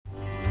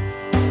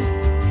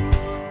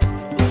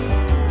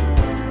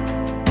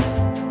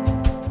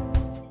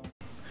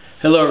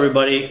Hello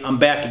everybody, I'm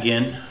back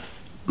again.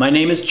 My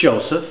name is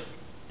Joseph,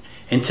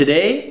 and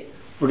today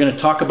we're going to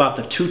talk about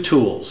the two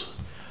tools,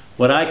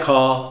 what I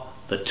call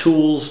the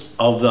tools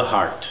of the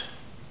heart.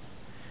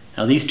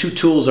 Now these two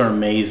tools are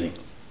amazing.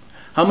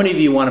 How many of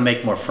you want to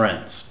make more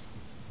friends?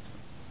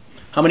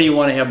 How many of you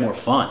want to have more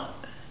fun?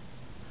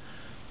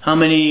 How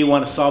many of you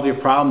want to solve your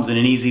problems in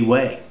an easy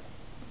way?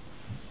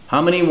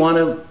 How many want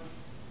to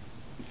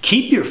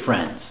keep your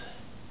friends?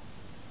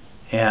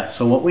 Yeah,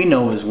 so what we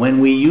know is when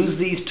we use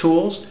these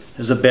tools,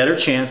 there's a better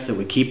chance that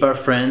we keep our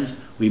friends,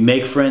 we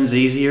make friends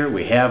easier,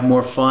 we have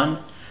more fun,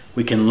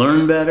 we can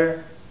learn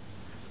better.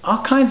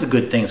 All kinds of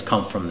good things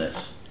come from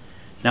this.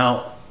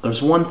 Now,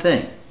 there's one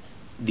thing.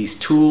 These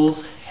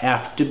tools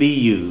have to be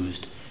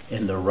used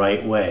in the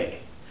right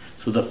way.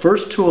 So the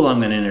first tool I'm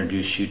going to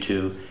introduce you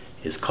to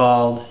is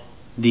called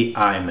the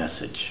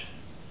iMessage.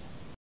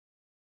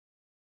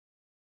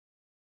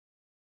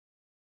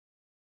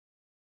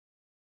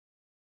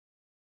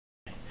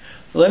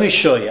 Let me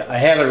show you. I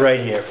have it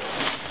right here.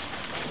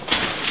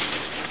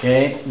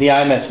 Okay, the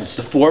iMessage,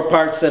 the 4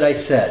 parts that I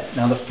said.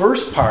 Now the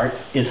first part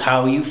is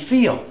how you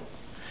feel.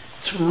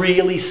 It's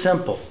really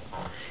simple.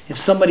 If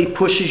somebody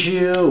pushes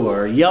you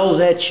or yells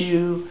at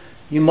you,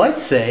 you might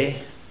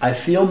say, I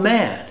feel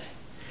mad.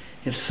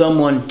 If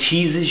someone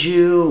teases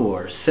you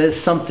or says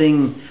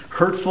something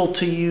hurtful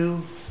to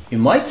you, you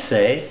might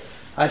say,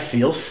 I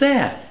feel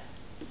sad.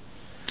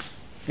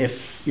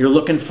 If you're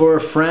looking for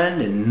a friend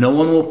and no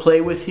one will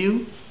play with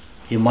you,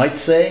 you might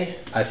say,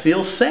 I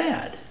feel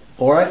sad,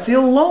 or I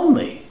feel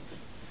lonely.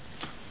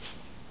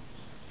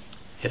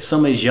 If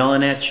somebody's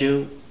yelling at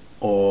you,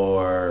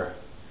 or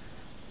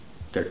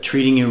they're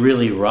treating you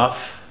really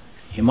rough,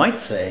 you might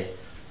say,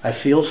 I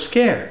feel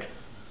scared.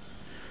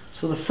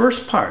 So the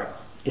first part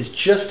is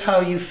just how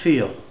you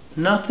feel,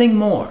 nothing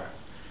more,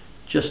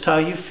 just how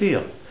you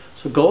feel.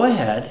 So go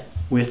ahead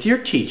with your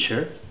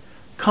teacher,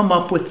 come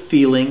up with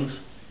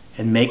feelings,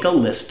 and make a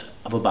list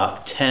of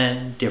about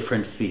 10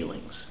 different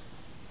feelings.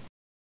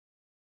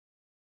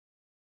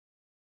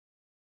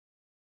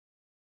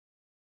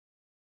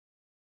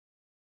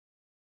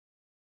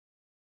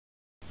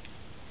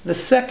 The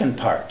second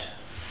part,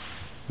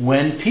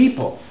 when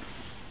people.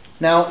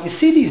 Now, you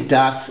see these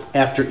dots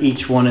after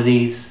each one of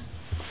these?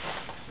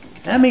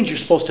 That means you're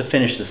supposed to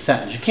finish the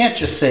sentence. You can't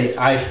just say,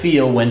 I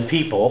feel when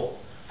people.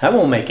 That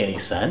won't make any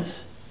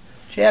sense.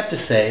 But you have to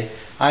say,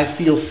 I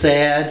feel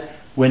sad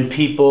when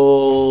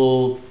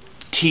people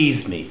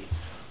tease me.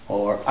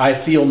 Or I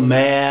feel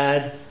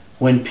mad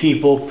when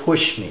people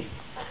push me.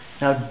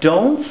 Now,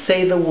 don't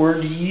say the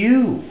word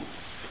you.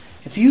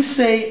 If you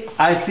say,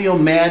 I feel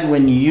mad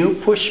when you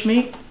push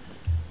me,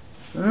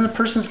 then the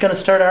person's going to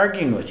start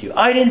arguing with you.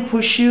 I didn't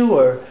push you,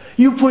 or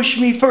you pushed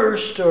me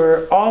first,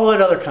 or all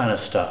that other kind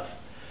of stuff.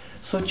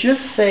 So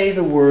just say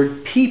the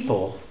word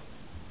people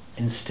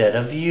instead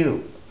of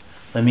you.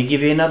 Let me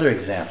give you another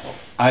example.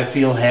 I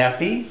feel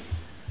happy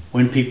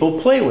when people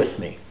play with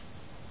me.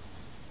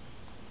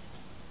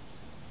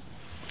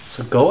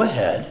 So go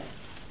ahead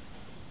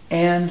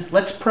and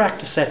let's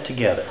practice that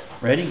together.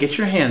 Ready? Get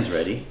your hands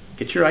ready.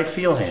 Get your I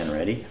feel hand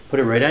ready. Put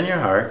it right on your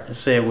heart and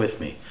say it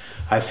with me.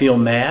 I feel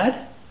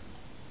mad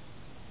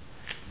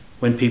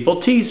when people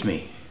tease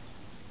me.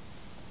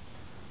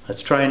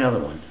 Let's try another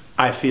one.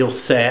 I feel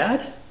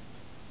sad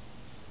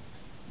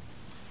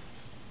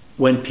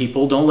when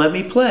people don't let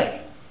me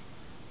play.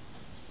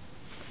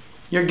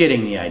 You're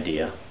getting the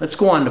idea. Let's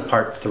go on to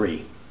part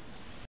 3.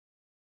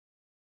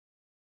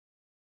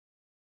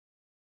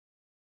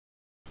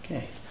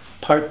 Okay.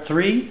 Part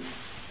 3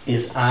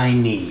 is I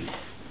need.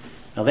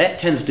 Now that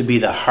tends to be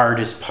the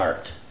hardest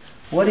part.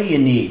 What do you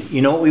need?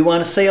 You know what we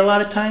want to say a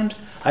lot of times?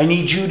 I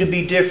need you to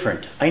be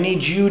different. I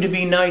need you to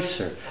be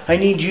nicer. I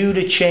need you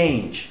to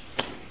change.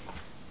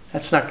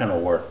 That's not going to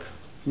work.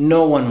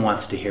 No one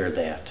wants to hear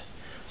that.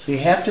 So you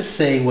have to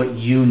say what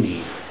you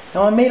need.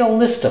 Now I made a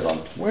list of them.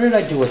 Where did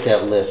I do with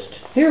that list?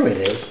 Here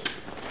it is.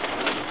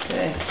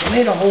 Okay. I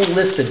made a whole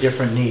list of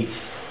different needs.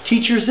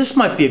 Teachers, this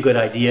might be a good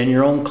idea in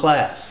your own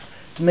class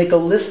to make a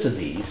list of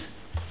these.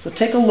 So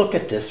take a look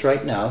at this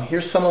right now.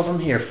 Here's some of them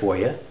here for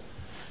you.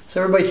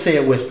 So everybody say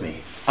it with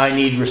me. I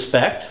need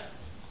respect.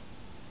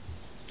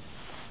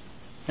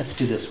 Let's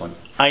do this one.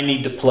 I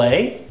need to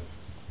play.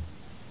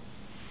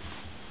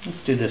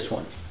 Let's do this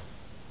one.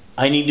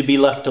 I need to be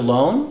left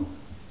alone.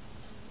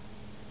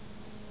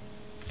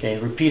 Okay,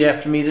 repeat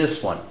after me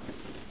this one.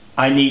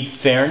 I need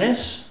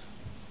fairness.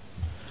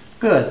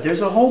 Good,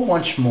 there's a whole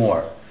bunch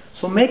more.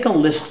 So make a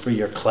list for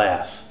your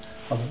class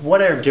of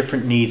what are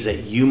different needs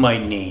that you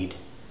might need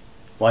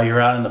while you're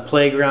out on the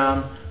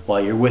playground, while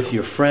you're with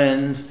your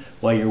friends,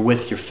 while you're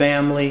with your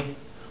family.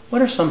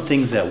 What are some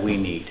things that we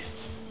need?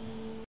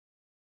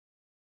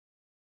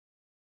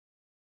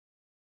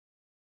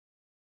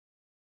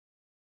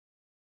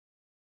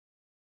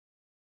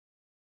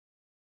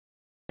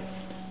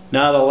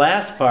 Now the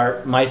last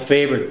part, my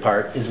favorite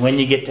part, is when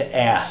you get to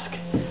ask.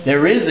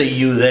 There is a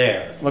you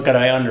there. Look at,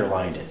 I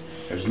underlined it.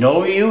 There's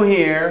no you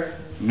here,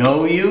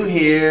 no you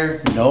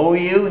here, no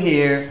you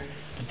here,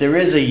 but there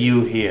is a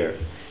you here.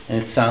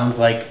 And it sounds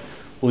like,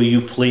 Will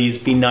you please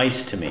be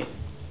nice to me?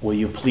 Will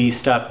you please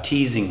stop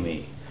teasing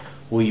me?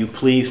 Will you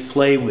please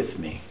play with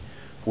me?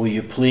 Will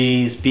you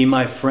please be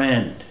my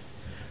friend?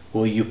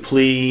 Will you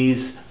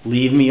please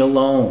leave me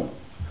alone?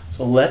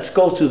 So let's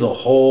go through the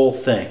whole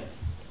thing.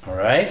 All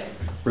right?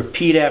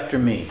 Repeat after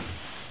me.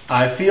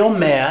 I feel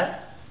mad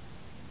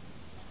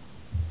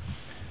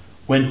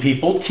when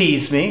people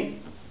tease me.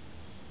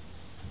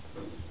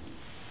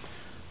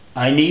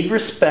 I need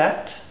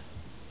respect.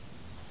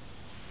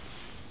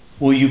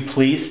 Will you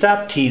please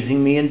stop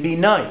teasing me and be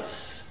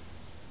nice?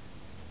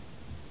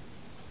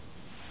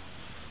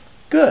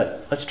 Good.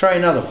 Let's try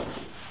another one.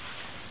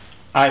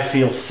 I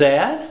feel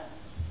sad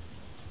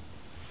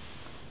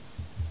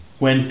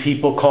when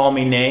people call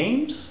me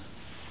names.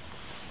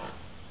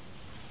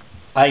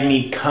 I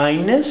need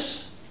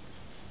kindness.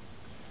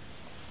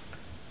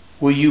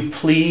 Will you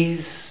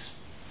please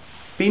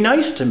be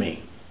nice to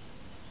me?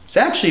 It's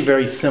actually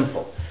very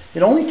simple.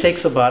 It only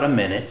takes about a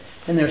minute,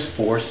 and there's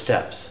 4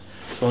 steps.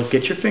 So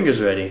get your fingers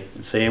ready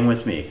and say them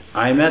with me.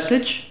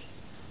 iMessage.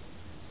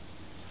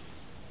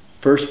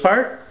 First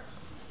part,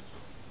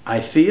 I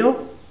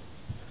feel.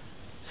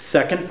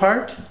 Second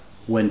part,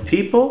 when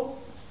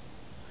people.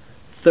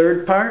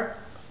 Third part,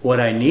 what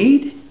I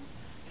need.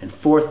 And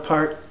fourth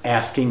part,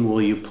 asking,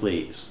 will you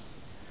please?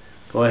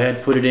 Go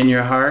ahead, put it in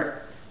your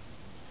heart.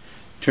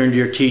 Turn to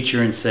your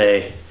teacher and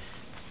say,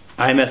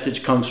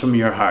 iMessage comes from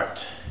your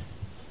heart.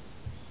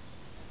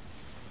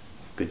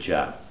 Good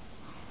job.